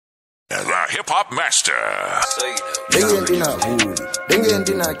hip hop master. Denge ndina huli, denge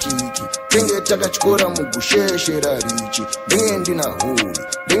ndina kiki, denge takachikora mugusheshera richi. Denge ndina huli,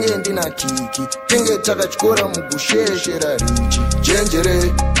 denge ndina kiki, denge takachikora mugusheshera richi.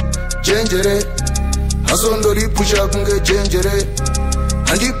 Jenjere, jenjere, hasondori pusha kunge jenjere.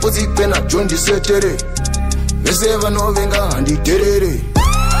 Handipo zipena jondi setere, vese vanovenga handi terere.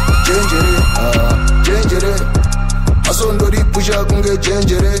 Jenjere, jenjere, hasondori pusha kunge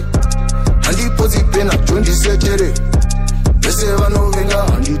jenjere. Handipo zipena jondi setere, vese vanovenga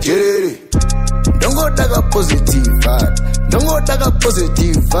handi terere. Don't go take a positive vibe. Don't go take a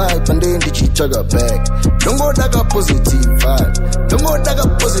positive vibe and then the chichaga back. Don't go take a positive vibe. Don't go take a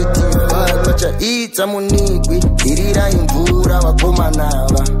positive vibe. But you eat some unigui, irira imvura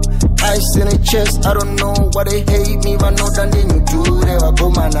wakomanava. Ice in the chest, I don't know why they hate me, but no than they do they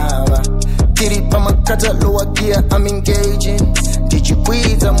wakomanava. Tiripa makata lower gear, I'm engaging. Did you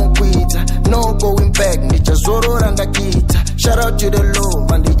quit? I'm no going back, Nicha Zoro and Akita. Shout out to the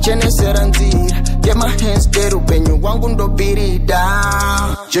love and the Jenjere and Ndiri. Get my hands dirty when you want to beat it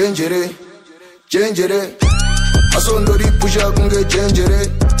down. Jenjere, jenjere, asondori pusha kunge jenjere.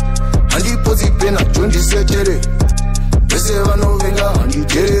 Handi pozi pena jondi setere. Vese vanovenga handi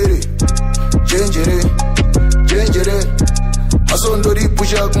terere. Jenjere, jenjere, asondori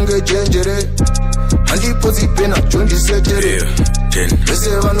pusha kunge jenjere. Handi pozi pena jondi setere. Vese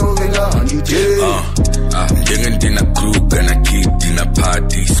vanovenga handi terere. Denge ndina Crooger na kid in a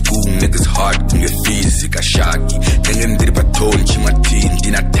party. School niggas hard kunge fees ika shaki. Denge ndiri patonchi mati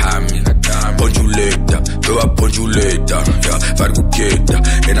ndina tami. Ponjulator, go up ponjulator. Yeah, varguketa.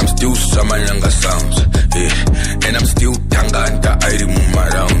 And I'm still samananga sounds. Yeah, and I'm still tanganta airi muma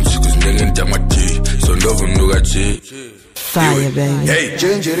rounds. Cause denge ndina mati, so ndovu nuga chi. Fire, baby. Hey,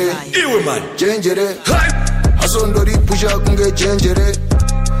 Jenjere, iwe man. Jenjere, asondori pusha kunge jenjere.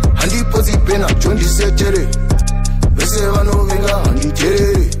 Handi pozi pena jondi setere. Vese vanovenga handi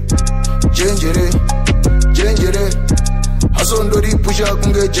terere. Jenjere, jenjere, asondori pusha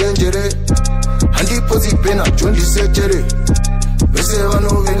kunge jenjere. Handi pozi pena jondi setere. Vese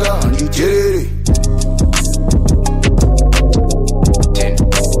vanovenga handi terere.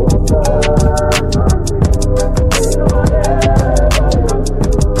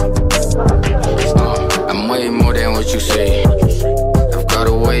 I'm way more than what you say. I've got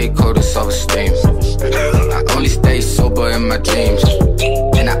a way cold of self-esteem. I only stay sober in my dreams.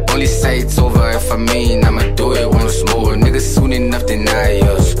 And I only say it's over if I mean I'ma do it once more. Niggas soon enough deny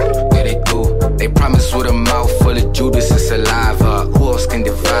us. Yeah, they do. They promise with a mouth full of Judas and saliva. Who else can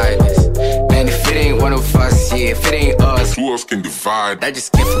divide us? Man, if it ain't one of us, yeah, if it ain't us, Who else can divide? I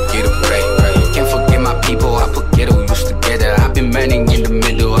just can't forget a break. Can't forget my people, I put ghetto used together. I've been manning in the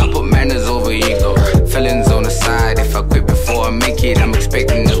middle, I put manners over ego. Feelings on the side, if I quit before I make it, I'm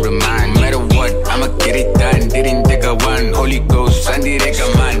expecting to remind. No matter what, I'ma get it done. Didn't dig a one, Holy Ghost,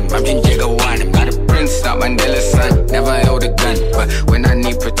 Ndega man. I'm Jenjere one, I'm not a prince, not Mandela's son. Never held a gun, but when I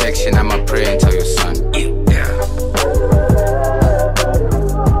need protection, I'ma pray and tell your son. Yeah.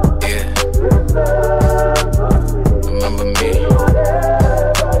 Yeah. Remember me.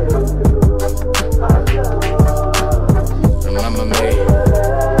 Remember me.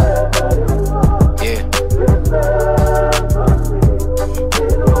 Yeah.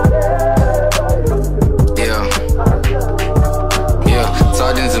 Yeah. Yeah.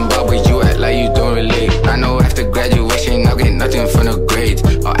 Taught in Zimbabwe, you act like you don't relate. I know after graduation, I'll get nothing from the grades.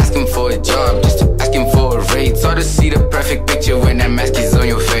 Or asking for a job, just asking for a raise. Or to see the perfect picture when that mask is on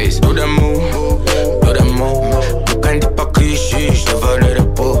your face. Do the move, do the move. Bukandi pakishi, never the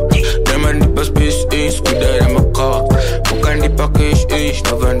po. Never the space is good at my car. Bukandi pakishi,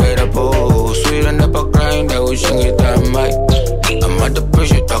 never the po. Sweet and up a grind, I wish you get that mic. I'm at the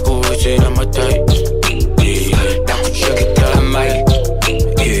pressure, talk over shit, I'm a tight. Yeah, that could check it out, Amai.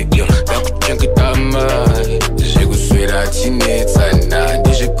 Yeah, that could check it out, Amai. Zego swera chinetsa na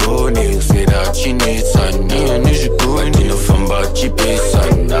ndizvikoni swera chinetsa na ndizvikoni ndinofamba chipesa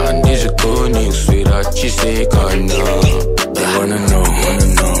na ndizvikoni swera chisekana. They wanna know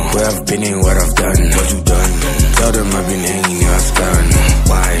where I've been and what I've done. What you done? Tell them I've been hanging Nevaskana.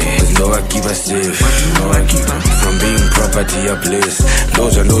 Why? Cause no I keep us safe. No I keep them from being property a place.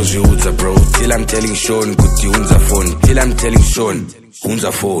 Those are those you bro. Till I'm telling Sean, kuti unza phone. Till I'm telling Sean,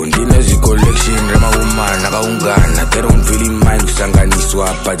 unza phone. Dinner's collection, Rama woman, nakaungana. They don't really mind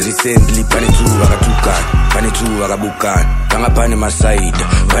kusanganiswa. But recently, panitu wakabukan. Kanga pani maside.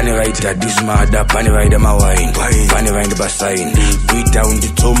 Pani right this mother, pani right my wine. Pani right the basign. Beat down the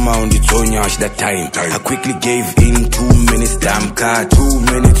toma on the tonya that time. I quickly gave in 2 minutes. Damn car, 2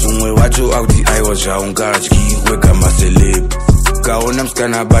 minutes. Watch you out the I was young. Weka my celeb. ukaona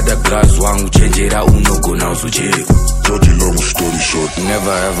msikana bada grass wangu Jenjere unogona uzocheka. Cut a long story short,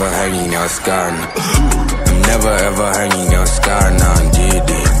 Never ever hanging Nevaskana. I'm never ever hanging Nevaskana.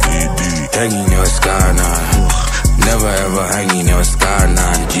 Ndiri hanging Nevaskana. Never ever hanging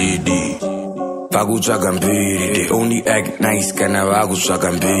Nevaskana. Ndiri vakutsvaga mbiri. They only act nice kana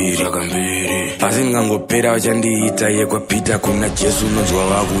vakutsvaga mbiri. Pasi ndingangopera vachandiita yekwapita kuna Jesu unonzwa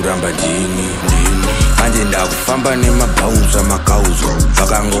vakuramba ndini. Manje ndakufamba nemabhauzva makauzwa.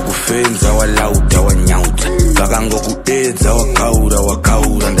 Vakangokufenza walauta wanyauta. Vakangokuedza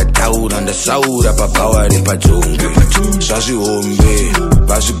wakaura ndataura ndasvaura pabhawa repajongwe. Zvazvihombe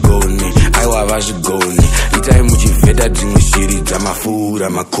vazvigone aiwa vazvigone. Itai muchivheta dzimwe shiri dzamafura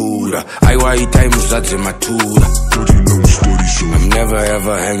makura. Aiwa itai muzadze matura. I'm never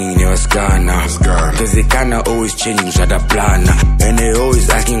ever hanging Nevaskana. Cause they kinda always changing zvadaplana. And they always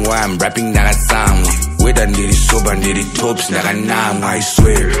asking why I'm rapping ndakatsamwa. Whether ndiri sober ndiri tops ndakanamwa. I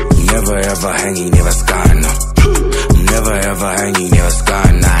swear never ever hanging Nevaskana. I'm never ever hanging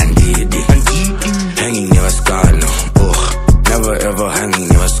Nevaskana. Ndiri hanging Nevaskana. Oh, never ever hanging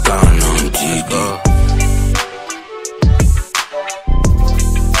Nevaskana. Ndiri.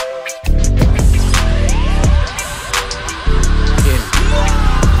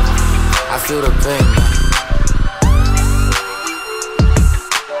 I feel the pain, man.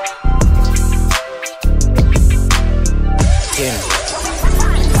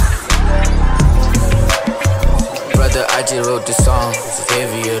 Brother, I just wrote this song. It's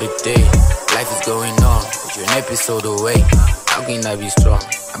heavier today. Life is going on, but you're an episode away. How can I be strong?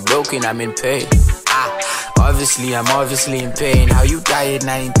 I'm broken, I'm in pain. I'm obviously in pain. How you die at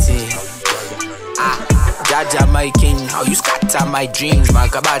 19? Jaja my king, how you scatter my dreams,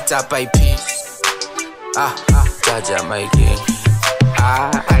 makabata by peace. Jaja my king.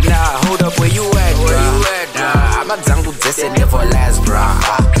 Nah, hold up, where you at, bruh? I'm a Zangu, this never last,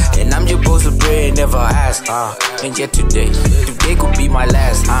 bruh. And I'm just supposed to pray and never ask, and yet today could be my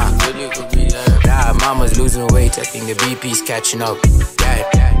last, Nah, mama's losing weight, I think the BP's catching up.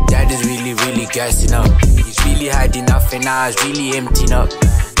 Dad is really gassing up. He's really had enough and now it's really emptying up.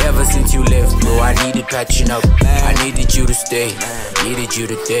 Ever since you left, bro, I needed patching up. I needed you to stay, needed you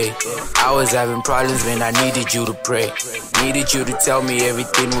today. I was having problems when I needed you to pray. Needed you to tell me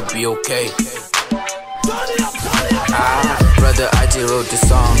everything would be okay. Brother, I just wrote the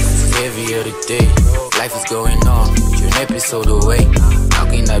song. It's heavier today. Life is going on, but you're an episode away. How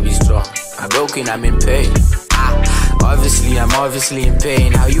can I be strong? I'm broken, I'm in pain. I'm obviously in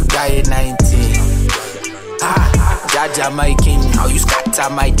pain. How you die at 19? Jaja my king, how you scatter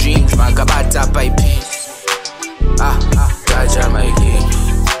my dreams, makabata by peace. Jaja my king.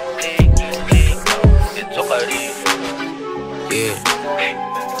 Yeah.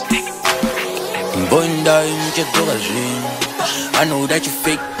 Mbonda Muchadzoka I know that you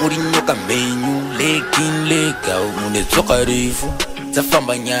fake, murinyoka menyu. Lekin lega, munetsoka rifu.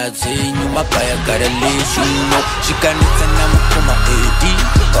 Zafamba nyazenyu, makaya gara leshu. Shikanitsa na mukoma edi.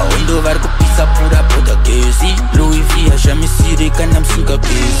 Kaondo vari kupisa pura boda gezi. Louis V ashamisire kana msuka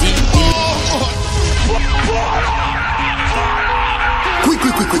bezi.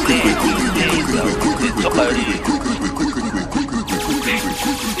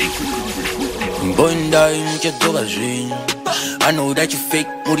 Mbonda Muchadzoka I know that you fake,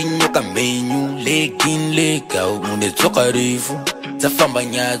 murinyoka menyu. Lekin lega, munetsoka rifu. Zafamba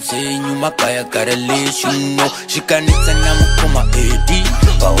nyazenyu, makaya gara leshu. Shikanitsa na mukoma edi.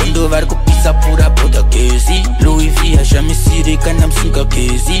 Kaondo vari kupisa pura boda gezi. Louis V ashamisire kana msuka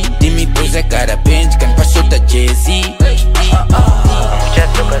bezi. Dimi boys I got a bench, can pass out the Jay-Z.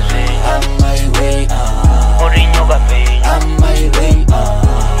 Muchadzoka Amai way, murinyoka menyu. Amai way,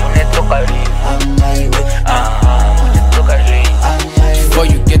 munetsoka rifu. Amai way, muchadzoka. Before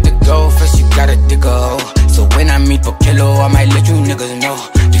you get to go, first you gotta dig a hole. So when I meet for kilo, I might let you niggas know.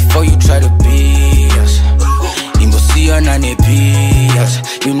 Before you try to be us, Imbosia nane be us.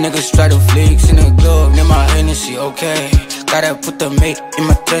 You niggas try to flex in the globe, near my Hennessy, okay. Gotta put the mate in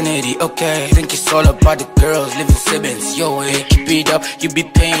maternity, okay. Think it's all about the girls, living siblings, yo way. Keep it up, you be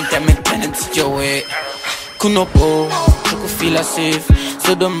paying that maintenance, yo way. Kunopo, ukufila safe,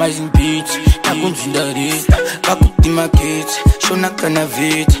 sodomizing beats. Nakunjindari, bakutima kids. Shona kana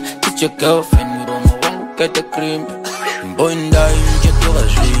vit, teach your girlfriend, muromo wangu get the cream. Mbonda Muchadzoka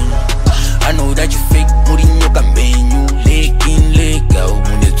I know that you fake, murinyoka menyu. Lekin lega,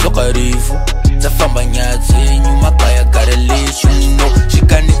 munetsoka rifu. Zafamba nyazenyu, makaya gara leshu.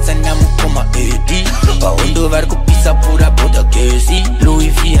 Shikanitsa na mukoma edi. Kaondo vari kupisa pura boda gezi. Louis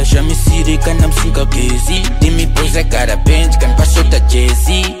V ashamisire kana msuka bezi. Dimi boys I got a bench, can pass out the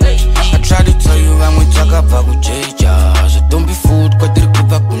Jay-Z. I try to tell you I'm with Chaka Paku Jeja. So don't be fooled.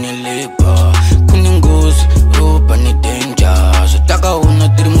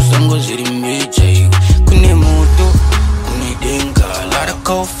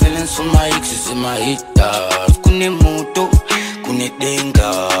 denga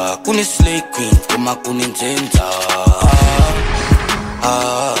Kune slay queen Kuma kune nzenza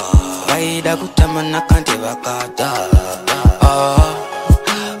Vaida kutamana kante vakata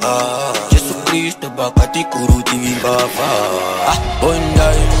Jesu Kristo bakati kuruti vimbava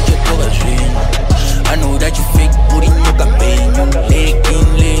Onda Muchadzoka zvenyu I know that you fake booty nyoka penyu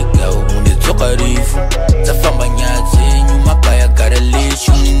Lega unedzoka refu Zafamba nyadzenyu makaya gotta let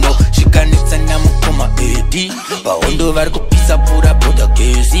you know Shikanetsa namukoma edi Vahondo vari kupisa pura bota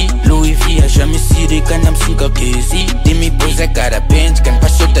gezi Louis V ashamisiri kana msinga gezi Dimi boys I got a bench kan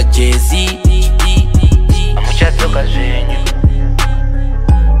pashota jezi Muchadzoka zvenyu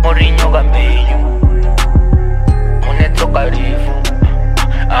Muri nyoka penyu Munedzoka refu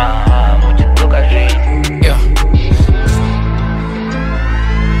Muchadzoka zvenyu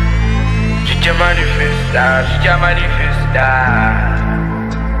Manifesta, já manifestar.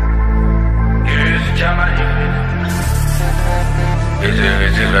 Isso já manifesta.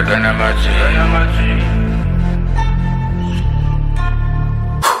 Esse já tá na matinha.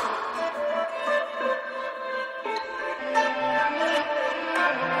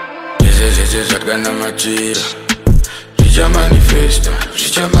 Esse já tá na matinha. Já manifesta.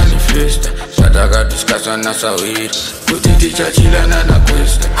 Sadaka discussion na Sahwira. Kuti chilana na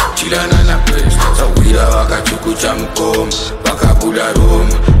questa. Sahwira Wakatuka mkomba. Wakabuda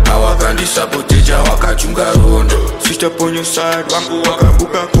Roma. Awakandisapotija wakachunga rondo. Step on your side, wangu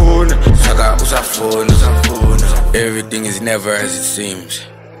wakabuka kona. Saka usafona. Everything is never as it seems.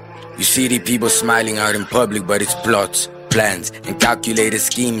 You see the people smiling out in public, but it's plots, plans, and calculated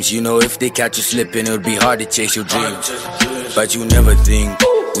schemes. You know if they catch you slipping, it'll be hard to chase your dreams. But you never think.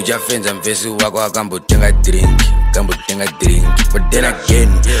 Uja friends and vessel wako akambotenga drink. But then again,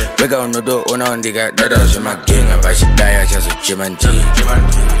 weka unodo ona ndika dada zvimagenga vachidaya chazochema njii.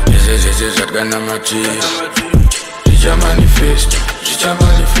 Zvese zvatkana machira zvicha manifesta.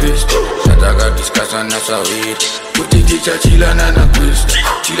 Sadaka discussion na Sahwira. Kuti tichachilana na questa.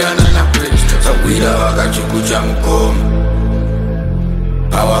 Sahwira Wakatuka mkomba.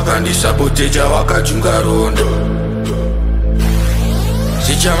 Awakandisapoteja wakachunga rondo.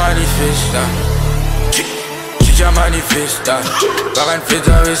 Chicha manifesta.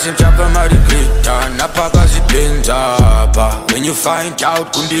 Vakanfedza vese mchapa marigreta. Napaka zipenza apa. When you find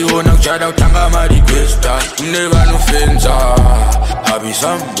out kundiona kuchada kutanga marigresta. Kune vanofenza. I be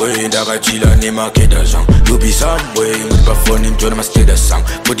somewhere ndakachila nemakeda zang. You be somewhere mutipafoni mtona masteda sang.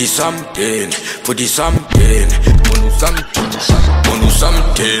 Put it something.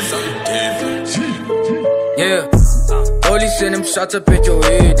 Yeah. Only send them shots up at your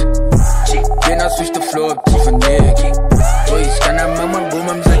head. Then I switch the floor up to the neck. Boys, can I mama boom,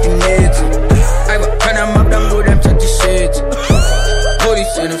 I'm such a net. I can I map them go them such a shit. Only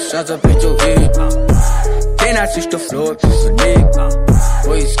send them shots up at your head. Then I switch the floor up to the neck.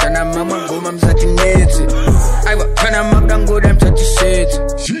 Boys, can I mama boom, I'm such a net. I can I map them go them such a shit.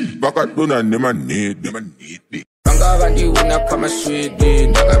 Wakatuka nema need. Banga bandi una kama swede.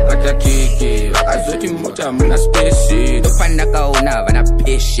 Ndakapata keke. Wakazoti mota muna space. Vakanaka una vana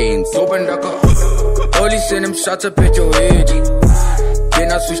patience. Only send them shots up at your head.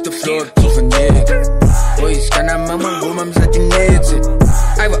 Then I switch the floor to the neck. Boys, can I mama go mam Musatinetse.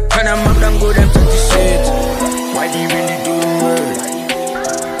 I can I mama them go them to the shit. Why do you really do the murder?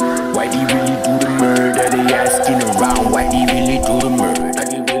 Why do you really do the murder? They asking around. Why do you really do the murder?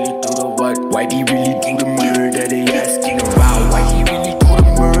 Why do you really do the murder? They asking around. Why do you really do the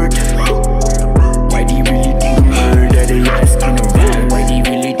murder? Why do you really do the murder? They asking around. Why do you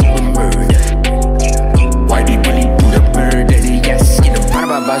really do the murder? Why do you really do the murder? They asking around.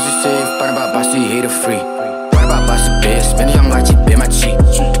 Panababas you safe, Panababas you hate free. Panababas you best, when you got you pay my cheek.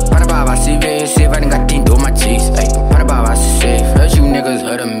 Panababas you very safe, I ain't got tin do my cheese. Panababas you safe, heard you niggas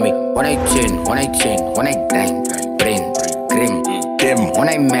heard of me. 118, 189, brain, grim. When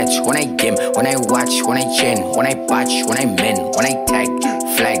I match, when I game, when I watch, when I chain, when I patch, when I men, when I tag,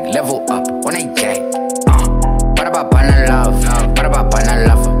 flag, level up, when I jack. Panabapana love, Panabapana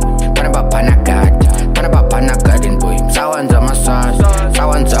love, Panabapana God, Panabapana garden boy. Sawanza massage,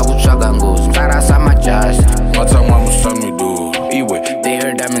 Sawanza kuchaga ngos, Sarasa majas. What's on my musami do? They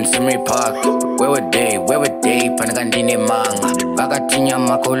heard them in Semi Park. Where were they? Panagandine manga. Bagatinya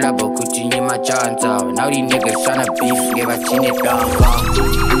makola bokutinye machanza. Now these niggas tryna beef, give a chin it down.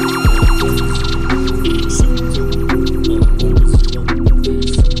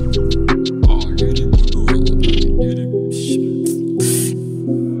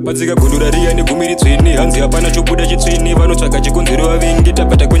 matsika gundura riya negumiri tsvini hanzi hapana chobuda chitsvini vanotsvaga chikonzero vavengi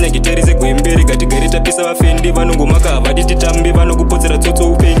tabata kwenya gitari segwemberi gatigari tapisa vafendi vanongomaka havadi titambi vanokupotsera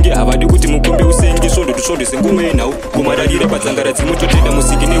tsotso upengi havadi kuti mukombe usenge svondo tusvondo sengoma yenhau gomararire padzangara dzimototenda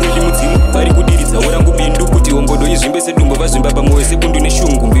musiki newindi mudzimu vari kudiridzawo rangu bindu kuti hongodo izvimbe sedumbo vazvimba pamwoyo sebundu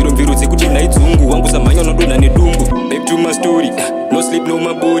neshungu mbiru dzekuti nhaidzungu wangu samhanya unodonha nedumbu back to my story no sleep no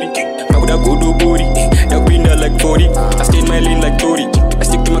my body akuda godobori ndakupinda like 40 I stay in my lane like Tory I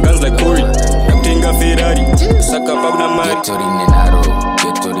stick to my guns like Corey ndakutenga Ferrari saka pakuna mari Ghetto rine naro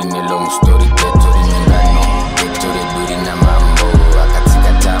Ghetto rine long story Ghetto rine ngano Ghetto reduri na mambo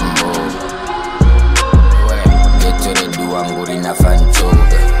akatsika tambo Ghetto redu wangu rina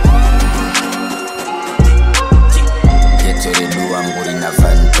fantoga Ghetto redu wangu rina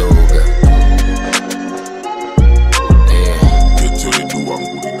fantoga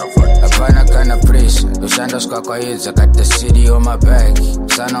Havana kana pressure Ushanda skwakwaedza got the city on my back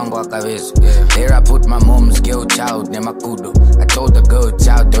Sanongo akaveza There I put my mom's girl child nemakudo I told the girl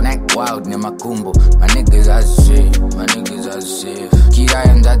child don't act wild nemakumbo My niggas as shit My niggas as shit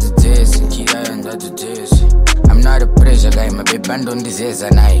Kiraya ndadzidese Kiraya ndadzidese I'm not a pressure guy My baby band on this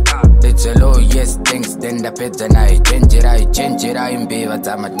night It's a low yes thanks then ndapedza night Jenjere mbeva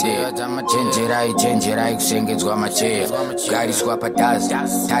dzamateya Jenjere kushengedzwa macheya gariswa padazi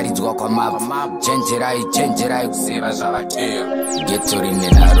taridzwa kwamabvu Jenjere kuziva zvavateya Ghetto rine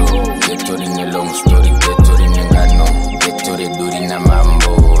naro Ghetto rine long story Ghetto rine ngano Ghetto redu rina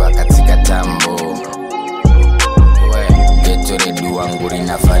mambo vakatsika tambo Ghetto redu wangu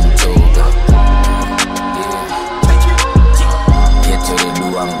rina fantoga Ghetto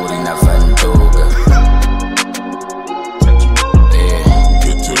redu wangu rina fantoga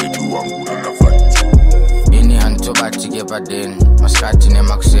Ghetto redu wangu rina fantoga Ini hantobatike padeni maskati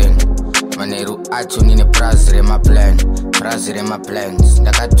nemakuseni maneru acho nine prazi remaplans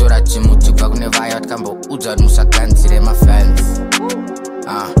ndakatora chimuti kubva kune vaya vatikamboudza kuti musaganzire mafans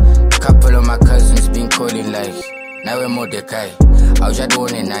couple of my cousins been calling like naiwe Mordecai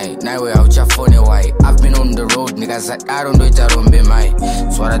hauchatione nai naiwe hauchafone why I've been on the road ndikazadaro ndoita rombe mai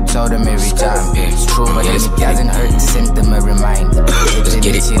It's what I tell them every time It's true but it doesn't hurt to send them a reminder Let's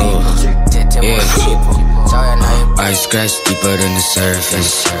get it I scratch deeper than the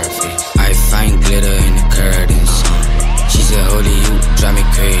surface I find glitter in the curtains She said holy you drive me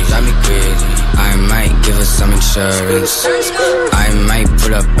crazy I might give her some insurance I might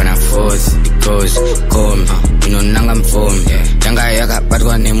pull up and I force because Kumba, you know nanga mfumbi Yanga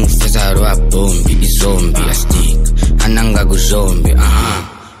yakabatwa nemufesaro wa bombi Izombi I stick, ananga kuzombi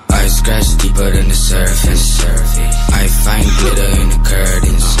I scratch deeper than the surface I find glitter in the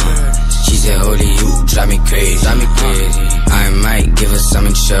curtains She said holy you drive me crazy I might give her some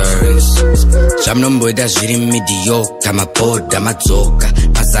insurance Zvamnomboita zviri mediocre Mabhodha madzoka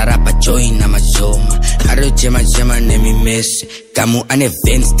Mazara pajoin namazoma Arochema nemimese Gamu ane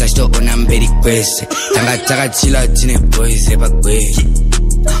vents tachitoona mberi kwese Tanga takachila tine boys epagweri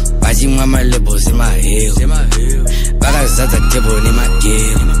Vachimwa malebels emahewu Vakazadza table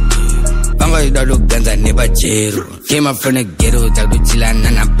nemageri Vangoida kuganza nepachero Came up from the ghetto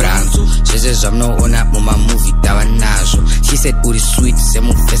takuchilana na branzo Zvese zvamunoona mumamovie tava nazvo She said uri sweet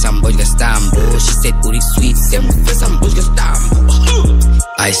semufesa mbodya stambo She said uri sweet semufesa mbodya stambo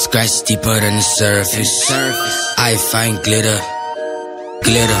I scratch deeper than the surface I find glitter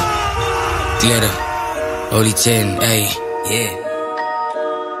Holy 10, ay, yeah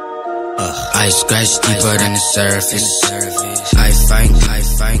I scratch deeper than the surface I find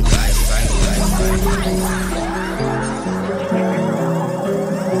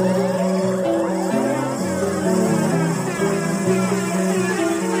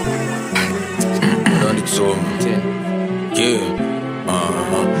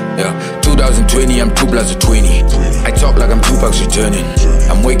Yeah, 2020, I'm 2 plus 20. I talk like I'm Tupac's returning.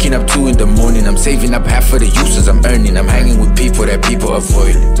 I'm waking up 2 in the morning. I'm saving up half of the uses I'm earning. I'm hanging with people that people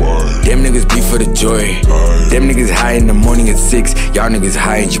avoid. Them niggas be for the joy. Them niggas high in the morning at 6. Y'all niggas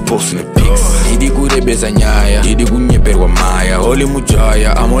high and you posting the pics. Ndidi kurebeza nyaya, ndidi kunyeperwa maya. Holy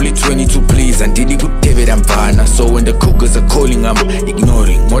mujaya, I'm only 22 please. And ndidi kutevera mvana. So when the cougars are calling, I'm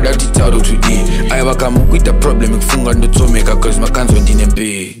ignoring. Moda titaro to D. I waka Makuita problem Nekufunga ndotomeka cause makanzwa ndine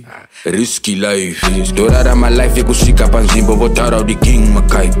mbe. Risky life. Storara my life yekusvika panzvimbo votara udi king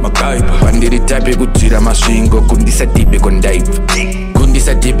makaipa. Pandiri type yekutira masvingo kundisa tipe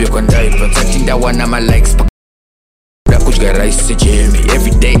kondaipa. Tsati ndawana my likes kudya rice sejemi.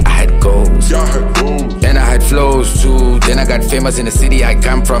 Every day I had goals. Then I had flows too. Then I got famous in the city I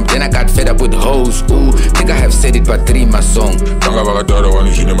come from. Then I got fed up with hoes. Ooh, think I have said it but 3 my song. I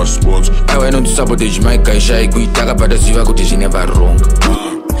went on to sabotage my kaisha ikuitaka but aziva kuti zvineva wrong.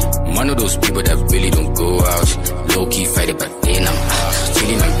 of those people that really don't go out. Low-key fight it, but then I'm out.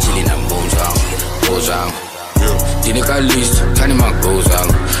 Chilling, I'm Bho Zvangu. Didn't got least, turning my goals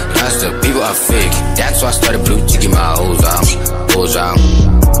out. Rasta, people are fake. That's why I started blue ticking my hoes out. Bho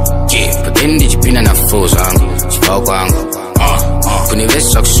Zvangu. Yeah, but then did you pin and I froze on? Spoke on. Kune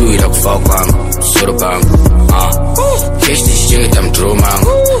Vesak Sahwira kufakwangu. Soro bangu. Cash this shit, I'm true man.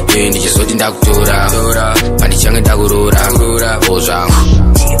 Yeah, did you sort in that Dora? Pani Chang and Dagura. Bho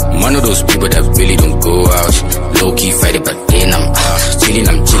Zvangu. One of those people that really don't go out. Low-key fight it, but then I'm out. Chilling,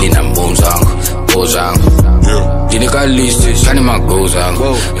 I'm Bho Zvangu. Didn't got least, turning my goals out.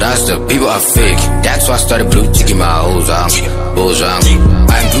 Rasta, people are fake. That's why I started blue ticking my hoes out. Bho Zvangu.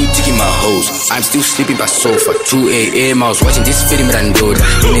 I'm blue ticking my hoes. I'm still sleeping by sofa. 2 a.m. I was watching this film Randora.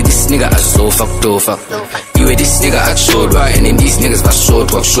 And this nigga I so fucked over. You and this nigga I showed why. And then these niggas was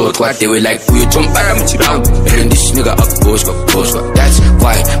short what they were like, who you jump back, I'm out. And then this nigga I goes. That's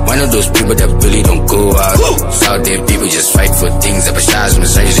why one of those people that really don't go out. Out there people just fight for things.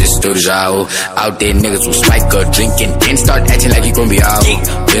 Out there niggas will spike a drink and then start acting like you gon' be out.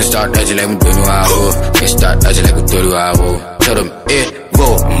 Then start acting like we don't know how. Then start acting like we don't know how. Tell them,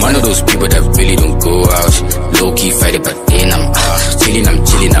 I'm one of those people that really don't go out. Low-key fight it, but then I'm out. Chilling,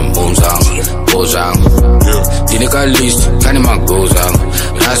 I'm Bho Zvangu. Didn't got least, turning my goals out.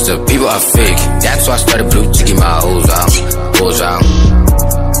 Rasta, people are fake. That's why I started blue ticking my hoes out. Bho Zvangu.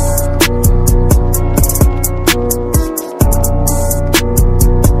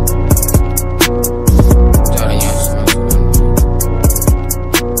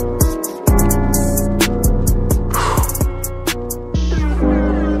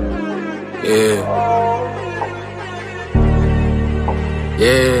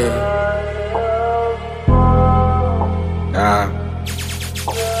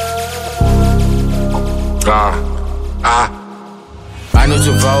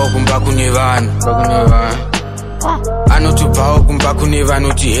 Anotubvawo kumba kune vanhu. Anotubvawo kumba kune vanhu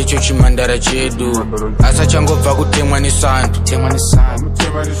kuti hecho chimhandara chedu asachangobva kutemwa nesandu.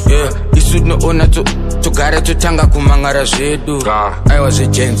 Isu tinoona togara totanga kumangara zvedu. Aiwa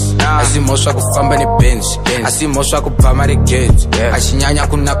zvejensi asimhosva kufamba nebenzi, asimhosva kubva mari gate, achinyanya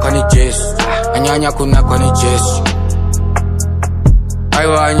kunakwa nejesu. Anyanya kunakwa nejesu.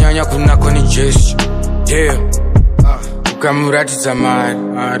 Aiwa anyanya kunakwa nejesu. Ukamuratidza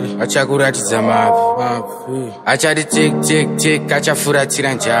mari achakuratidza mavi. Achati tek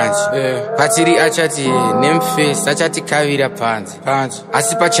achafuratira njanji. Patiri achati nemufesi achatikavira panze.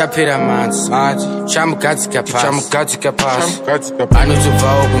 Asi pachapera manzi chamugadzika pasi.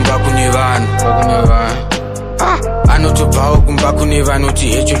 Anotobvawo kumba kune vanhu. Anotobvawo kumba kune vanhu kuti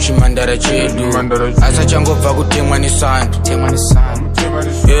hecho chimhandara chedu asachangobva kutemwa nesandu.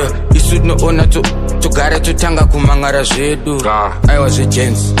 Isu tinoona togara totanga kumangara zvedu. Aiwa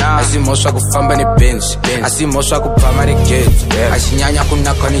zvejensi asimhosva kufamba nebenzi, asimhosva kubva mari gate, achinyanya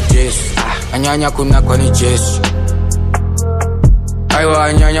kunakwa nejesu. Anyanya kunakwa nejesu. Aiwa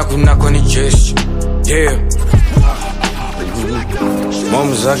anyanya kunakwa nejesu.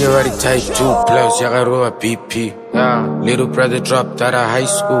 Mom zake vari type 2 plus yakarova BP. Little brother dropped out of high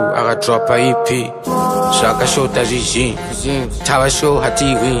school, akadropa EP. Zvakashota zvizhinji, tava show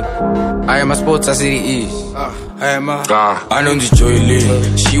hatiwini. I am a sports asiri is. I am a anonzi joyli.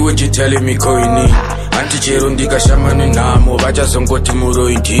 She was just telling me koini. Antichero ndikashamane namo vachazongoti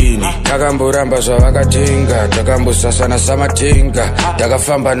muroindini. Takamboramba zvavakatenga, takambosasana samatenga.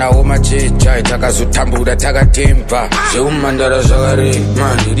 Takafamba nawo machecha, takazotambura takatemba. Zveumhandara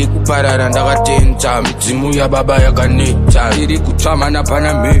zvakarema, ndiri kuparara ndakatenza. Midzimu yababa yakaneta, ndiri kutsvamana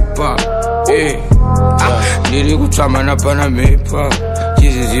pana mhepa. Ndiri kutsvamana pana mhepa.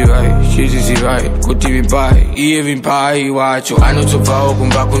 Chizizivai kuti vimbai iye vimbai wacho. Anotobvawo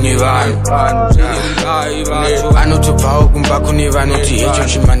kumba kune vanhu. Anotobvawo kumba kune vanhu kuti hecho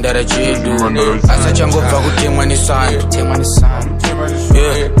chimhandara chedu asachangobva kutemwa nesandu.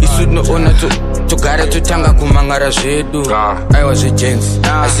 Isu tinoona togara totanga kumangara zvedu. Aiwa zvejensi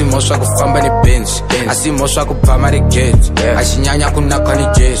asimhosva kufamba nebenzi, asimhosva kubva mari gate, achinyanya kunakwa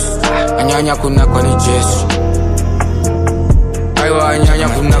nejesu. Anyanya kunakwa nejesu. Aiwa anyanya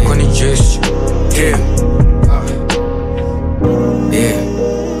kunakwa nejesu.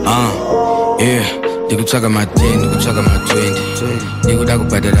 Ndikutsvaka ma10, ndikutsvaka ma20. Ndikuda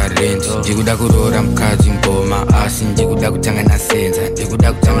kubhadhara rent, ndikuda kuroora mukadzi ngoma. Asi ndikuda kutanga nasenza,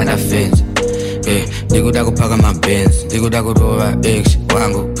 ndikuda kutanga nafenza. ndikuda kupaka mabenz ndikuda kurova x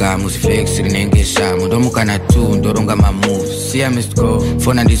wangu kamuziflex rinengesha mundomukana 2 ndoronga mamoves siya missed call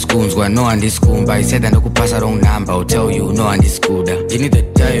fona ndisikunzwa no handisikumba I said ndokupasa wrong number I'll tell you no handisikuda ndini the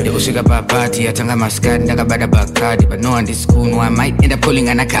time ndikusvika papati yatanga maskati ndakabata bakati but no handisikunwa I might end up calling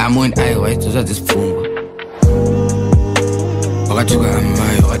anakamu and I waidzoza dzisipfungwa wakatuka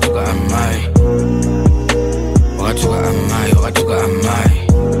amai wakatuka amai wakatuka amai wakatuka amai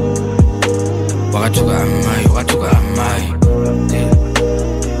wakatuka amai wakatuka amai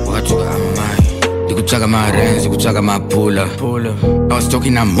wakatuka amai ndikutsvaka marenzi ndikutsvaka mapula I was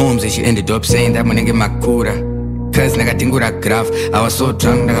talking to moms and she ended up saying that munenge makura cause ndakadhingura graph I was so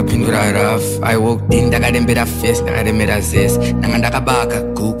drunk ndakapindura rough I walked in ndakarembera face ndakarembera zese ndanga ndakabaka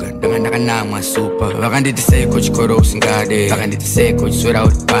guga ndanga ndakanamwa super vakanditi seiko chikoro usingade vakanditi seiko chiswera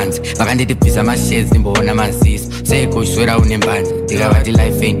uri panzi vakanditi bvisa masheds ndimboona maziso seiko chiswera une mbanzi ndikavati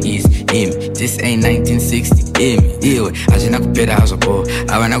life ain't easy him this ain't 1960 iwe hazvina kupera hazvo po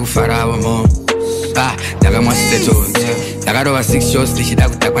havana kufara avo mo ndakamwa settles ndakarova 6 shots ndichida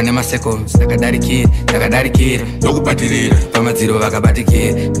kutakwa nemaseconds ndakadarikira ndokubatirira pamadziro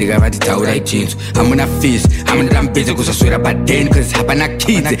vakabatikira ndikavati taurai chinzwa hamuna fees hamunira mupedze kuzoswera padeni cause hapana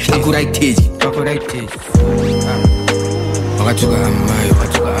kidze akuraiteji wakatuka amai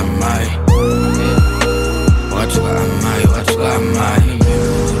wakatuka amai wakatuka amai wakatuka amai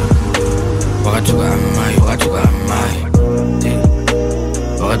wakatuka amai wakatuka amai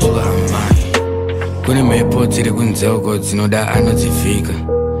wakatuka amai kune mhepo dziri kunzeuko dzinoda anodzivhika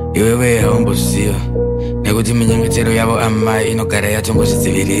iwewe haumboziva nekuti minyengetero yavo amai inogara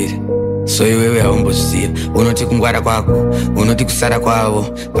yatongozvidzivirira so iwewe haumboziva unoti kungwara kwako unoti kusara kwavo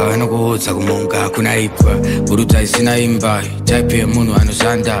pavanokuudza kumunga hakuna ipwa buruta isina imba type yemunhu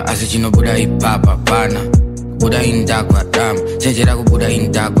anoshanda asi chinobuda ipapa pana kubuda indakwa dama chenjera kubuda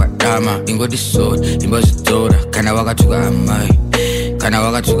indakwa dama ingoti sori imbozvidzora kana wakatuka amai kana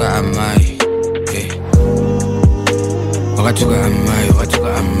wakatuka amai wakatuka amai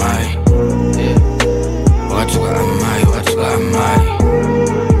wakatuka amai wakatuka amai wakatuka amai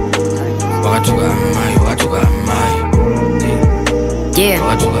wakatuka amai wakatuka amai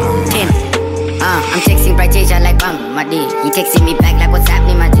wakatuka amai I'm texting bright age, I like Vanhu, my D. He texting me back like what's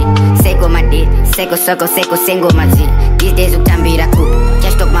happening, my G. Seko, my D. Seko, circle, seko, sengo, my G. These days, utambira cool.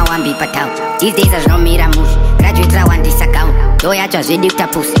 Just talk my one beat patao. These days, I don't mira mush. Graduate ra one this account. Doyacho, zidipta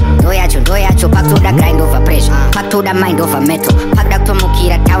pussy. Doyacho, pack to the grind over pressure. Pack to the mind over metal. Pack that to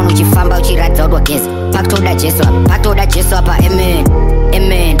mukira town, uchifamba, uchiradza, udwageza. Pack to the jeso up,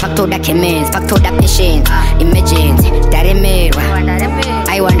 amen. Pack to the chemins, pack to the patience. Imagine, Ndaremerwa.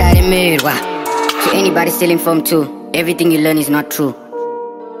 I want Ndaremerwa. To anybody stealing from too, everything you learn is not true.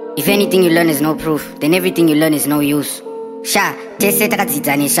 If anything you learn is no proof, then everything you learn is no use. Sha, tese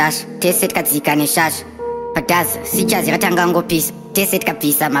takadzidza neshasha, tese takadzika neshasha. Padaza, sichazi ratanga ngopisa, tese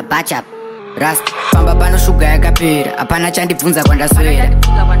takabvisa mabacha. Rust, pamba pano shuga yakapera, apana chandibvunza kwandaswera.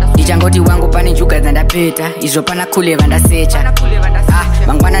 Ndichangoti wangu pane njuga dzandapeta, izvo pana kuleva ndasecha.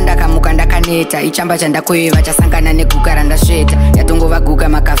 Mangwana ndakamuka ndakaneta, ichamba chandakweva chasangana neguka randasveta. Yatongova guka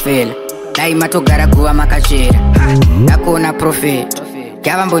makafela. Dai matogara guva makachera ndakuona profet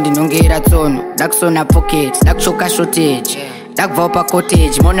yavambondinongera tsono ndakusona pocket ndakuchoka shortage ndakubvawo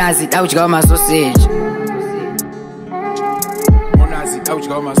pacottage monazi daudyawo masoseji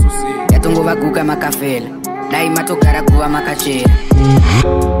yatongova guka makafela dai matogara guva makachera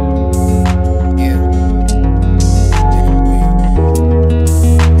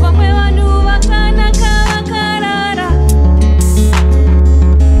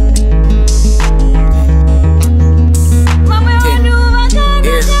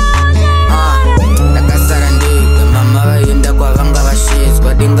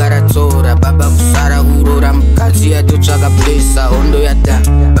Ngaratora baba kusara urora mukadzi yatotsvaka blesa hondo yata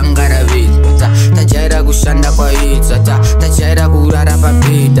bangaravedza tajaira kushanda kwaedza tajaira kurara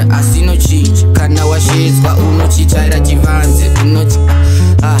pabhedha asi inochinja kana washedzwa unochichaira chivanze unoti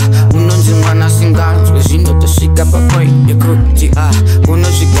unonzi mwana singanzwe zvinotosvika papoint yekuti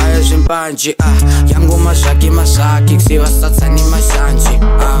unozvigaya zvembanje yangoma zvake mazvake sevasatsa nemashanje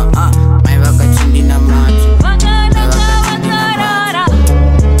mai vakachindina manje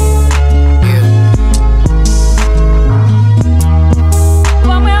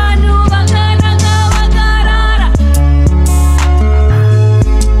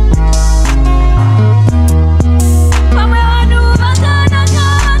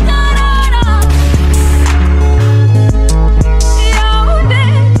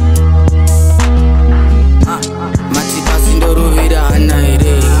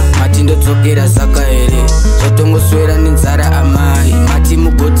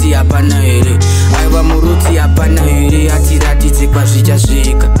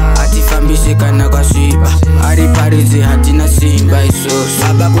Vakanaka hatifambise kana kwasviba ari paridzi hatina simba isoso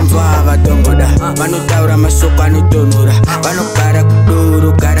ava kunzwa havatongoda vanotaura mashoko anotonhora vanogara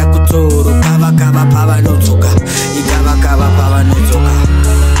kudoro gara kutsoro kavakava pavanodzoka ikavakava pavanodzoka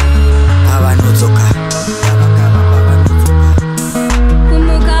pavanodzoka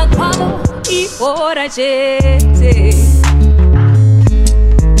kumuka kwavo ihora chete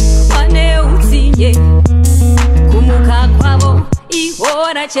pane utsinye kumuka kwavo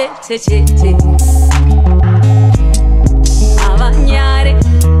ihora chete chete avanyare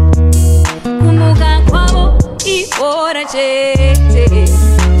kumuka kwavo ihora chete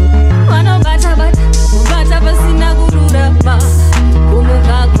vanobata pasina kururama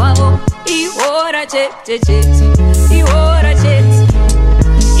kumuka kwavo ihora chete chete ihora chete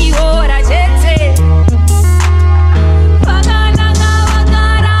ihora chete vakanaka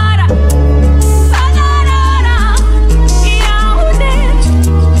vakarara vakarara iyaune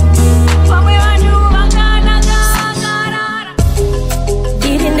vamwe vanhu vakanaka vakarara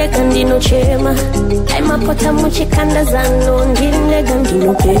ndiri ndega ndinochema aimapota muchikanda zano ndiri ndega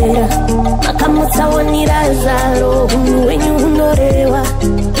ndinopera makamutsawanira zaro unhu wenyu unoreva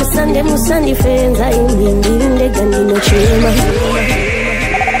musandifenza imi ndiri ndega ndinochema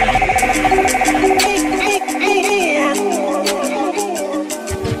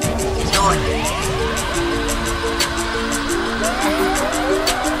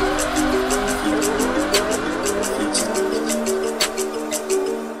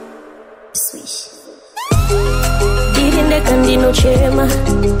ndinochema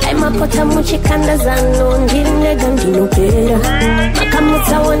aimapota muchikanda zano ndiri ndega ndinopera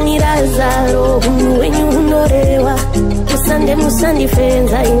makamutsawanira zaro unhu wenyu unoreva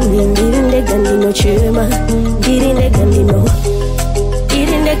musandifenza imi ndiri ndega ndinochema ndiri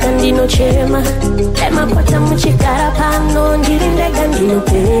ndega ndinochema aimapota muchigara pano ndiri ndega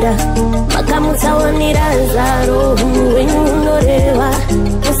ndinopera makamutsawanira zaro unhu wenyu unoreva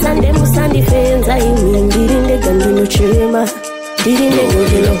musandifenza imi ndiri ndega ndinochema ndiri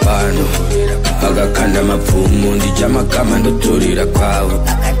ndega pano vakakanda mapfumo ndichamakama ndotorera kwavo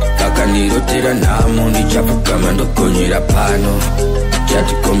vakandirotera nhamo ndichapfugama ndogonyera pano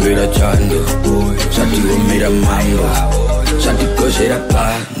chatikombera chando chatiomera mambo chatigozhera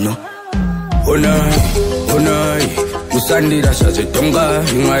pano onai musandirasa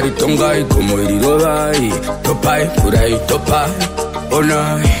zetongai mwari tongai gomo irirovai topai kurai topai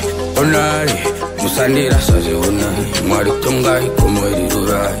onai musandirasa zeonai mwari tongai gomo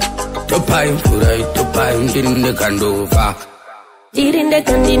irirovai topai kurai topai ndiri ndega ndova ndiri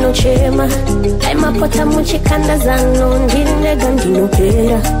ndega ndinochema aimapota muchikanda zano ndiri ndega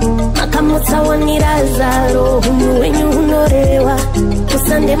ndinopera makamutsawanira zaro unhu wenyu unoreva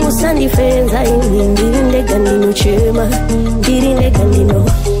musandifenza imi ndiri ndega ndinochema ndiri ndega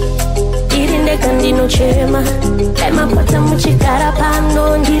ndinochema aimapota muchigara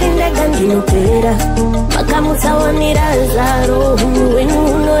pano ndiri ndega ndinopera makamutsawanira zaro unhu wenyu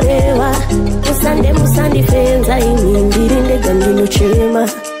unoreva musandifenza imi ndiri ndega ndinochema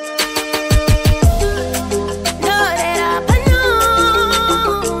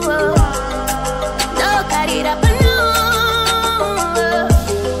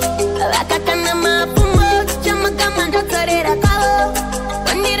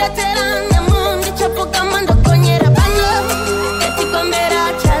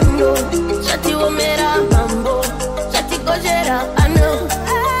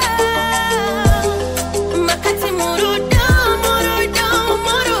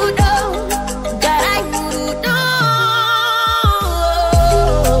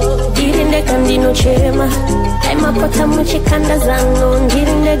ndinochema aimapota muchikanda zano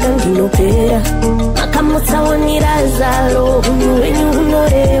ndiri ndega ndinopera makamutsawanira zaro unhu wenyu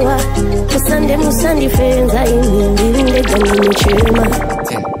unoreva musandifenza imi ndiri ndega ndinochema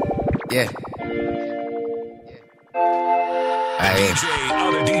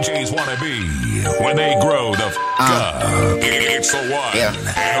Other DJs wanna be when they grow the up. It's the one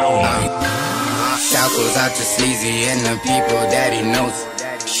and only. Shout goes out to Sleazy and the people that he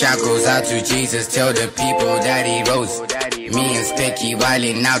knows. Shout goes out to Jesus, tell the people that he rose. Me and Specky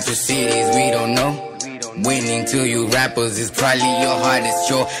wildin' out to cities we don't know. Winning to you rappers is probably your hardest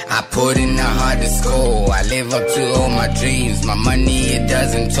chore. I put in the hardest score. I live up to all my dreams. My money, it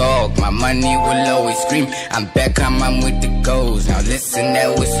doesn't talk. My money will always scream. I'm back, I'm with the goals. Now listen,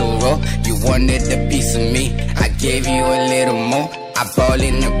 that whistle roll. You wanted a piece of me, I gave you a little more. I ball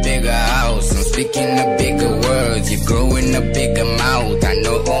in a bigger house, I'm speaking the bigger words. You grow in a bigger mouth. I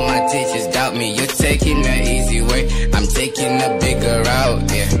know all my teachers doubt me. You're taking the easy way, I'm taking the bigger route.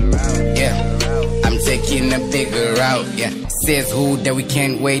 Yeah, I'm taking taking a bigger route, yeah. Says who that we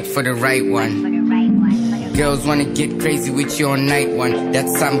can't wait for the right one. Girls wanna get crazy with you all night one.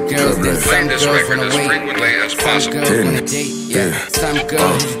 That's some girls, then some girls wanna wait. Some girls wanna date, yeah. Some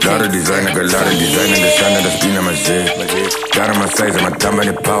girls lot of design, I got lot of design. And the sun of the spin of my shit. Got on my size, I'm a thumb and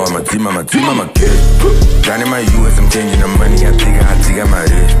the power. My team, my kid. Down in my US, I'm changing the money. I think my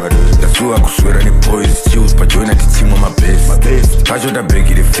rich. That's who I could swear on the boys. Choose, but join at the team on my best. I showed that big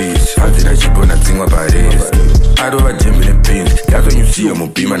the fish. I did that shit on that thing about it. I do a gym in the pins. That's when you see I'm a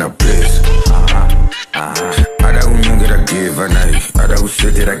beam and a place. Ada unyongera give a night. Ada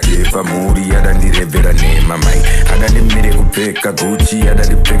usetera give a moody. Ada ndirevera name Amai. Ada nimire kupeka Gucci. Ada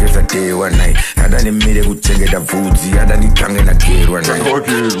nipekeza day one night. Ada nimire kuchengeta vudzi. Ada nitange na kero one night.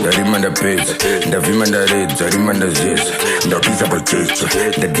 Ndarimanda page. Ndavimanda red. Ndarimanda zes. Ndapisa pachecha.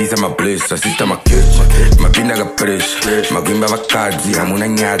 Ndadisa ma place. Assista ma kecha. Mapinda ka press. Magwimba vakadzi. Hamuna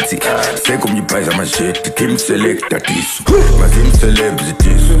nyadzi. Seko mjipaisa ma shit. Team select atisu. Mazim celebs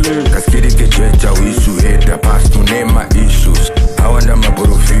itisu. Kaskiri kechecha wisu. Hate past to name my issues. I wonder my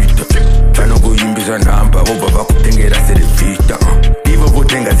profita. Tryna go yimbisa namba. Oba vakutengera serifita. Ivo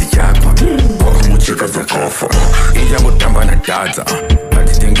votenga zichapa. Mucheka za kofa. Inja mutamba na daza.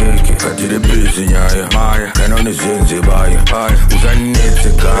 Atitengeke. Atire busy nyaya. Maya. Kanone zenze baya. Uzanetse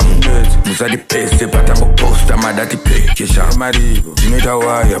gamu. Musadi pese patango posta. Madati peke shamarigo. Zimeta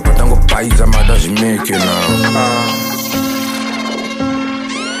waya. Patango paiza mada zimeke now.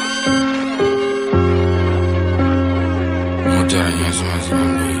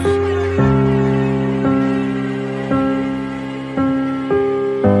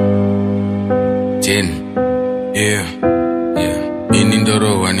 Yeah. In the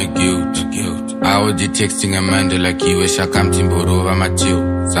row and a guilt. I was texting Amanda like you wish I come to Borova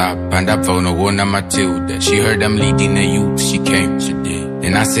Matilda. Panda phone one Matilda. She heard I'm leading the youth. She came, she did.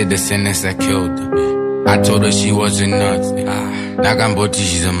 And I said the sentence that killed her. I told her she wasn't nuts. Nagamboti,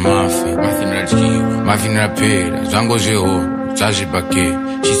 she's a muffin. Muffin rapera. Zvangu Jeho.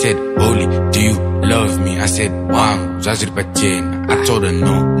 She said, Holy, do you love me? I said, Wang, I told her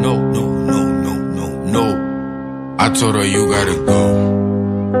no. I told her you gotta go.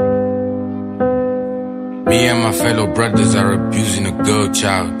 Me and my fellow brothers are abusing a girl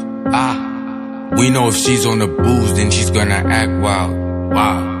child. We know if she's on the booze, then she's gonna act wild.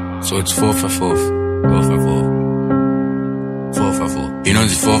 Wow. So it's 4 for 4. 4 for 4. 4 for 4. You know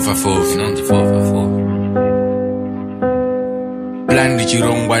it's 4 for 4. You know it's 4 for 4. Plan the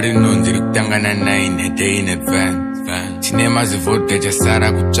chirongwa rinonzi rikutangana 9 a day in advance. Cinema zivote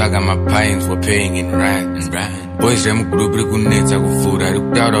jasara kutsvaga mapines for paying in rand. Boys remu group rikunetsa kuvhura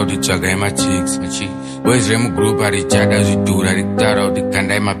rikutaura kuti tsvagai machicks. Boys remu group arichada zvidhura rikutaura kuti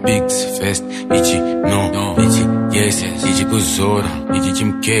kandai mapics first. Ichi no, ichi yes, ichi kuzora, ichi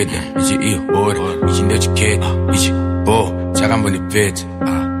chimukeda, ichi ihora, ichi ndochikeda, ichi bo chakambondipedza.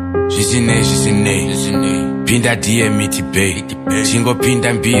 Zvisinei pinda DM iti bay.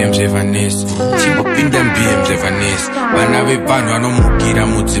 Chingopinda BM zvevanesi. Vana vevanhu vanomukira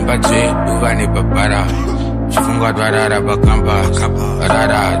mudzimba dzedu vane babhara. Zvifungwa dwarara bakamba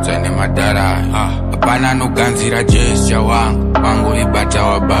raradza nemadhara. Hapana anoganzira jesha wangu ibata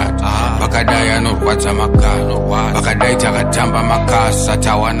wabata. Vakadai anorwadza makano. Vakadai takatamba makasa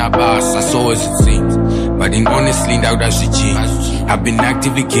tawana basa. So as it seems. But honestly, now that she changed. I've been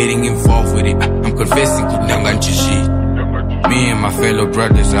actively getting involved with it. I'm confessing to Ndanganchi shit. Me and my fellow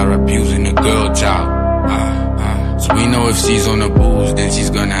brothers are abusing a girl child. So we know if she's on the booze, then she's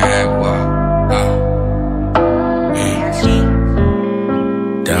gonna act wild.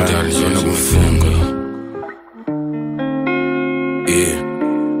 Ndari zona kufunga. Yeah.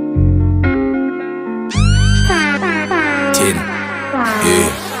 10.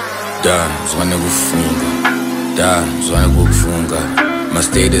 Yeah. Zwana kufunga. My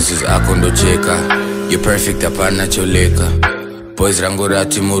status is akondocheka. You're perfect apana choleka. Boys rango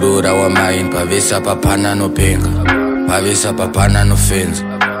rati murura wa mine. Pavesa papana no penga. Pavesa papana no fence.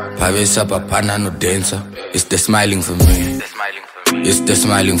 Pavesa papana no dancer. It's the smiling for me. It's the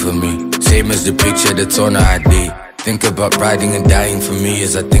smiling for me. Same as the picture that's on our ID. Think about riding and dying for me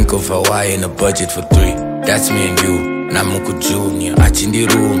as I think of Hawaii and a budget for 3. That's me and you. Namuku Junior.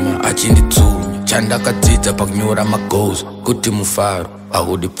 Achindiruma, achinditsuma. Chandakadzidza pakunyora my goals. Kuti mufaro,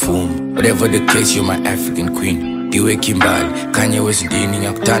 ahudi pfuma. Whatever the case, you're my African queen. Diwe Kimbali, Kanye West ndini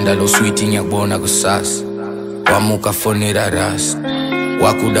nyakutanda lo sweet nyakubona kusasa. Wamuka fonera rust.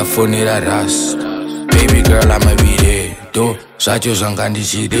 Wakuda fonera rust. Baby girl, I'ma be there. Do zvacho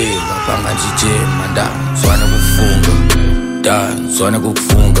zvangandichireva pangandichema ndanzwana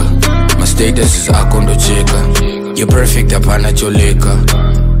kufunga. My status is akondocheka. You're perfect apana choleka.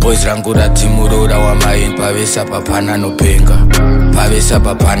 boys rangu ratimurora wamai pavesa papana nopenga pavesa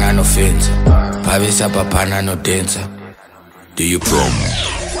papana nofenza pavesa papana nodenza. Do you promo?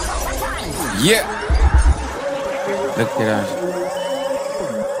 Yeah. Look at us.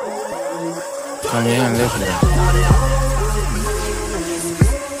 Come here and look at us.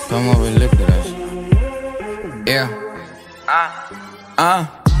 Come over and look at us. Yeah.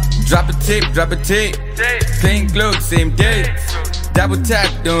 Drop a tape. Pink look, same day. Double tap,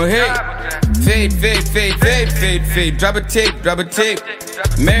 don't hate. Fade. Drop a tape.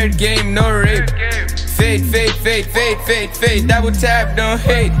 Married game, no rape. Fade. Double tap, don't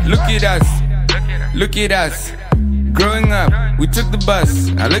hate. Look at us. Growing up, we took the bus.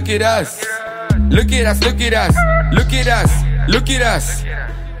 Now look at us. Look at us.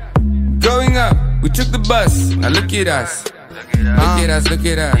 Growing up, we took the bus. Now look at us. Look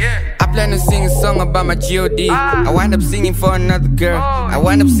at us. I plan to sing a song about my G.O.D. I wind up singing for another girl. I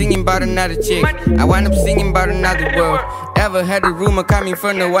wind up singing about another chick. I wind up singing about another world. Ever had a rumor coming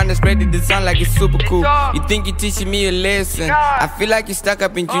from the one that's ready to sound like it's super cool? You think you're teaching me a lesson? I feel like you're stuck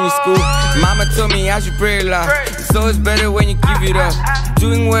up in junior school. Mama told me I should pray a lot. It's always better when you keep it up.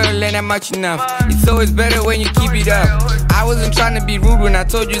 Doing well ain't that much enough. It's always better when you keep it up. I wasn't trying to be rude when I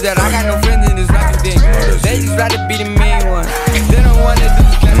told you that I got no friends in this life thing. They just rather be the main one. They don't want to do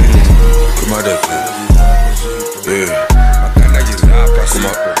this kind of thing. Come on,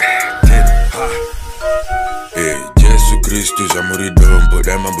 Jesu Christus amuridombo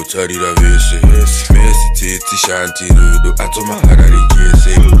damambutarira vese mesi titi shanti rudo atoma harari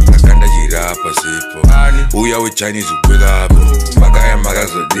jese akanda jirapa sipo uya we Chinese ubwegapo makaya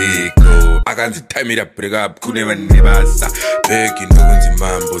makazodiko akanzitamira break up kune vanebasa beki ndokunzi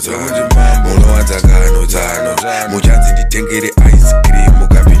mambo zanje unowanza kano dzano muchanzi nditengere ice cream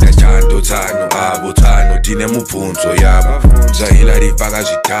ukapinda chando tsano avo tsano tine mubvunzo yavo zvahilari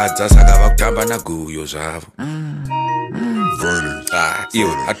vakazvitadza saka vakutamba naguyo zvavo.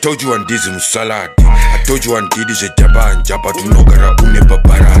 I told you Ndizi musalad. I told you Ndiri zejabanja but unogara une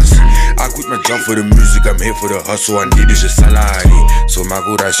paparazzi. I quit my job for the music, I'm here for the hustle. Ndiri salary. So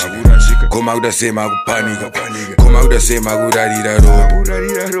makurashi koma udase makupanika koma udase makurarira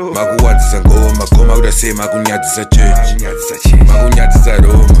robo makuwadzisa ngoma koma udase makunyadzisa chechi makunyadzisa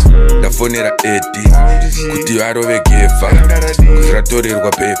roma ndafonera eti kuti varove gefa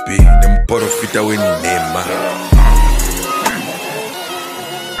kuziratorerwa pepi nemuprofita weninema.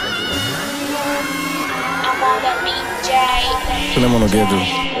 Selmor Ghetto.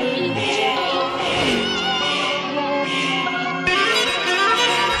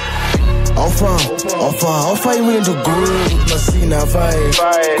 Offer you into good, Masina fight,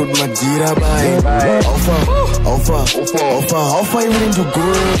 good Madira buy. Offer you into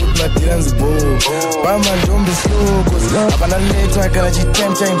good, Madiran's bow. Bama don't be slow, cause I'm gonna later, I gotta cheat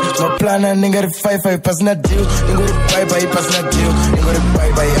time. No plan and nigga 5 not deal. You go to bye personal deal. You go to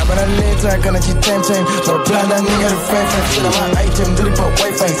bye. I'm gonna later, I gotta cheat time. No plan and nigga 5 sell my item, deliver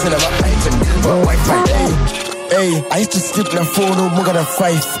Wi-Fi, sell my item, deliver Wi-Fi. Hey, I used to skip na phone, mugada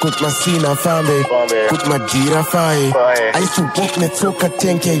 5, good Masina family, good Madira 5. I used to walk Netzoka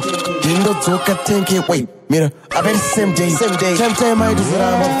 10K, Dindo Zoka 10K, wait, mira, I bet same day. Same time I do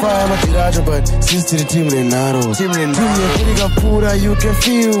Zara, Madira, but since to the team Lenaro. Team Pura, you can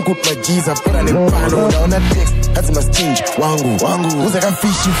feel good Majiza, put on the pano, down that text, that's my stinge, Wangu, who's like a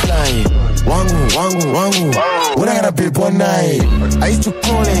fish you fly, Wangu, when I got a big one night, I used to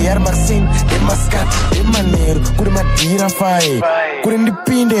call it, Yarmasin, Nevaskana, Nevaskana. Couldn't Madira fight, couldn't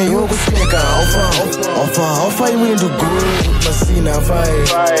depend on you. Offer you into good, Masina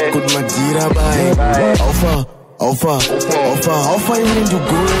fight, good Madira buy. Offer you into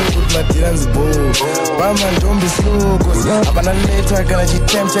good, Madiran's bow. Bama don't be slow, cause I'm gonna later, I gotta cheat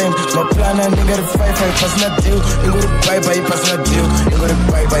time. No plan and nigga 5 personal deal. You go to bye personal deal. You go to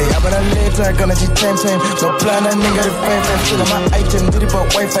bye. I'm gonna later, I gotta cheat time. No plan and nigga 5 sell my item, deliver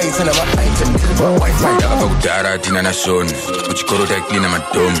Wi-Fi, sell my item, deliver Wi-Fi. Udara tina na son, uchikoro taikina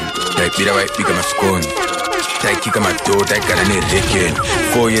madom, taipira waipika maskoni. Taikika mato, taikana ne reken.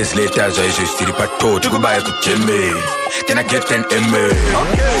 4 years later, zaizo istiri pato, tukubaya kucheme. Then I get 10 MA.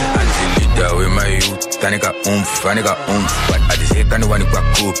 Anzilita with my youth, kanika oomph. But I just say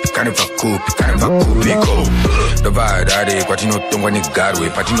kanika kupi, go. The bad patino tongwa ni garwe,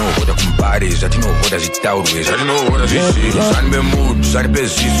 patino hoda kumbare, zatino hoda zitaurwe, zatino hoda zishi. Sanbe mood, sanbe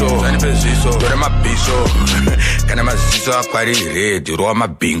zizo, dore mabizo. Kana mazizo akwari red, roa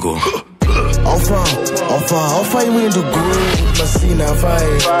mabingo. How far you willing to go? Good Masina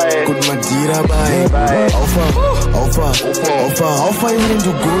fight, good Madira buy. How far you willing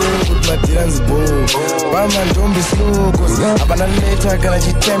to go? Good Madiran's bow. Barman, don't be slow, cause I'm gonna later gonna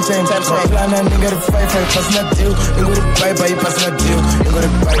cheat 10 times. My plan and they got a 5 personal deal. You got to buy personal deal. You got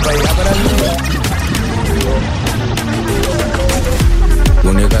to buy. I'm gonna live.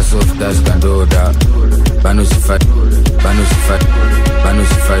 Uneka soft as kandoda. Vanhu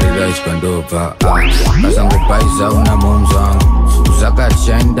sifarira ichikandobva asangobhaiza una moms wangu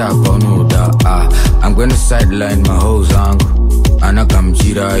uzakashainda paunoda I'm gonna sideline my hoes wangu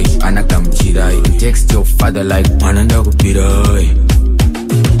anagamuchirai text your father like mwana ndakupirai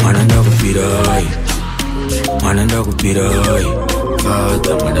Father,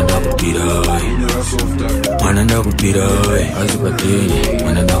 mwana ndakupirai azibadeni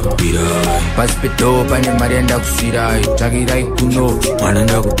mwana ndakupirai pasipito pane mari ndakusirai takirai kuno mwana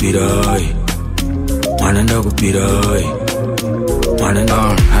ndakupirai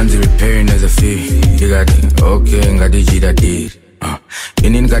hands repairing as a fee tikati okay ngatichita diri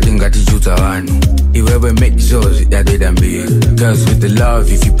ini ngatichudza vanhu iwewe make sure that they don't be cause with the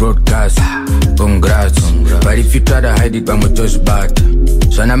love if you broadcast congrats but if you try to hide it vamwe tozvibata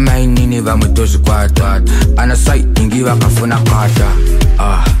zvana mainini vamwe tozvikwata ana site ingi vakafuna kwata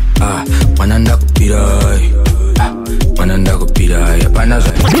mwana ndakupirai hapana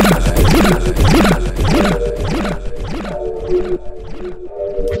zva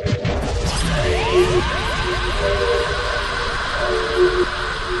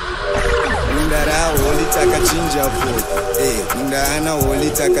takachinja foto kundana holi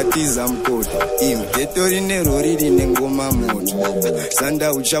takatiza mpoto Ghetto rine rori rine ngoma moto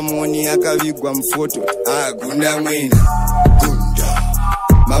sanda uchamoni akavigwa mfoto Gundamwenda gunda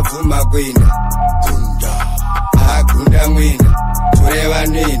mavhuma kwenda gunda Gundamwenda tureva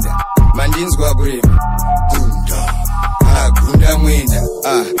nenda mandinzwa kurema Gundamwenda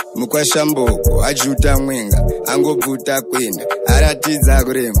mukwashamboko ajuta mwenga angobvuta kwenda aratidza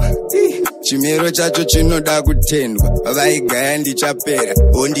kurema chimero chacho chinoda kutendwa vaigaya ndichapera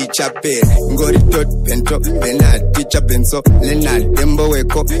ngori tot bento benat ticha benso lenal tembo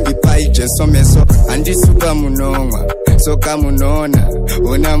weko ipai jeso meso andisuka munonwa soka munona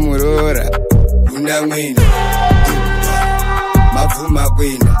ona murora Gundamwenda mavhuma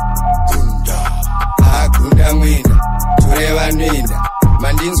kwenda Gundamwenda tureva nenda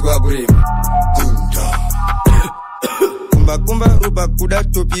mandinzwa kurema kumba ruba kuda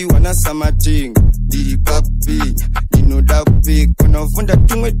topi wana samatinga Ndiri papinya ndinoda kupika unofunda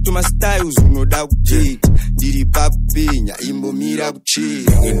tumwe tuma styles unoda kupika Ndiri papinya imbomira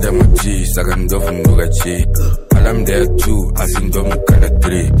kuchika ngenda muti saka ndovunduka chika alam there too asingomukana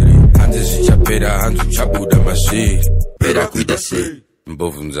 3 hanzi zvichapera hanzi uchabuda masviri pera kuita sei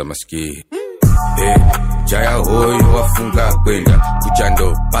mbovunza maskiri jaya hoyo wafunga kwenda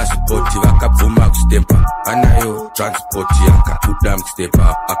kuchando pasipoti vakabvuma kustempa anayo transport yakabuda mixtape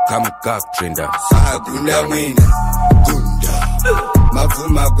akamuka kutrenda Gundamwenda gunda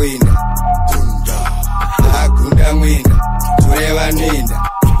mavhuma kwenda Gundamwenda tureva nenda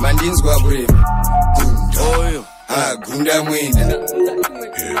mandinzwa kurema oyo Gundamwenda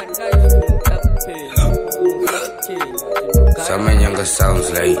Samanyanga sounds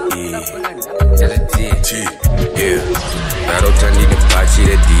like Barotandine bachi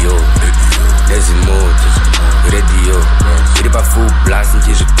radio Lezi motors radio Ndiri pa full blast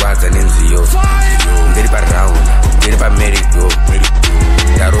nchizvikwadza nenziyo Ndiri pa round, ndiri pa merry-go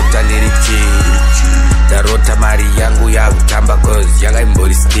Ndarota ndiri Ndarota mari yangu yakutamba cause yanga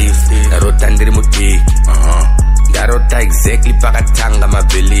imbori stiff Ndarota ndiri mudiki Ndarota exactly pakatanga my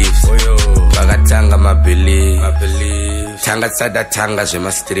beliefs Tanga tsada tanga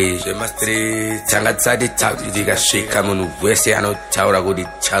zvema street Tanga tsadi tauti ndikasvika munhu wese anotaura kuti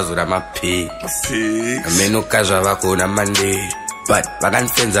chazora mapig Amenoka zvavakona mande but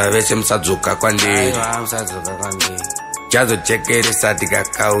vakanifenza vese musadzoka kwandiri chazojekeresa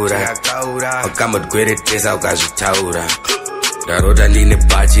ndikakaura wakambodgweretesa ukazvitaura Ndarota ndine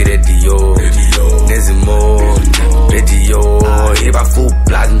bachi radio nezimota radio iri pa full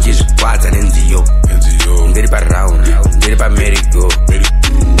blast nchizvikwadza nenziyo Ndiri pa round, ndiri pa merry-go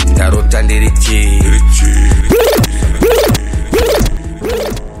Ndarota ndiri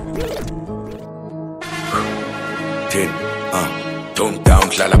Tone down,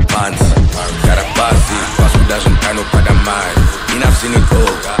 hlala phansi Karabasi, wasuda zvinkano pada mari Enough seen it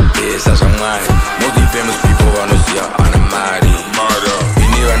all, esa zvamwari Most famous people vanoziya ana mari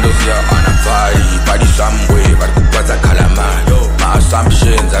Ini vandoziya ana pari Padi somewhere, vari kukwadza kalamari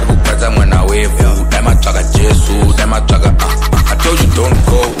Ma-assumptions, ari kukwadza mwana wevhu Dai matsvaka Jesu, dai matsvaka I told you don't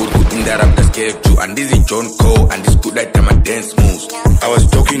go, uri kuti ndarabda scary and this is John Cole, and this good at my dance moves. I was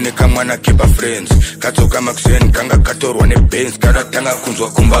talking to Kamana keep a friends. Katoka Maxen, Kanga Kator, one Benz, Karatanga Kunzwa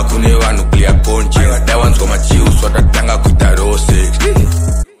Kumba Kune, nuclear conch. That one's got my chills, so that Tanga Kutaro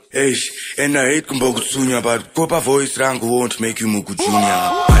 6. Hey, and I hate Kumba Kusunya, but Copa voice rank won't make you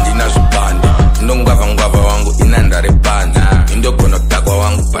Mukujunya. And in a band, Nongava Wangu, Inandare band. Indo Kono Takwa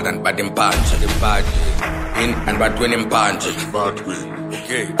Wangu, but and bad in punch. In and bad when in punch.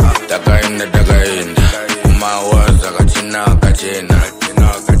 Okay, Taka in the Daga in. Mawas, Akachina, Kachena.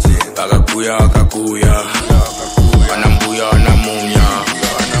 Akakuya, Kakuya. Anambuya, Namunya.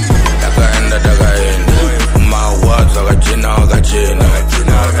 Taka in the Daga in. Mawas, Akachina, Kachena.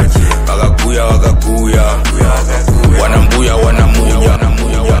 Akakuya, Kakuya. Wanambuya, Wanamunya.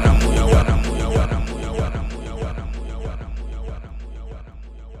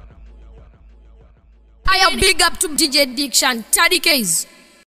 I am big up to DJ Diction, 30 Ks.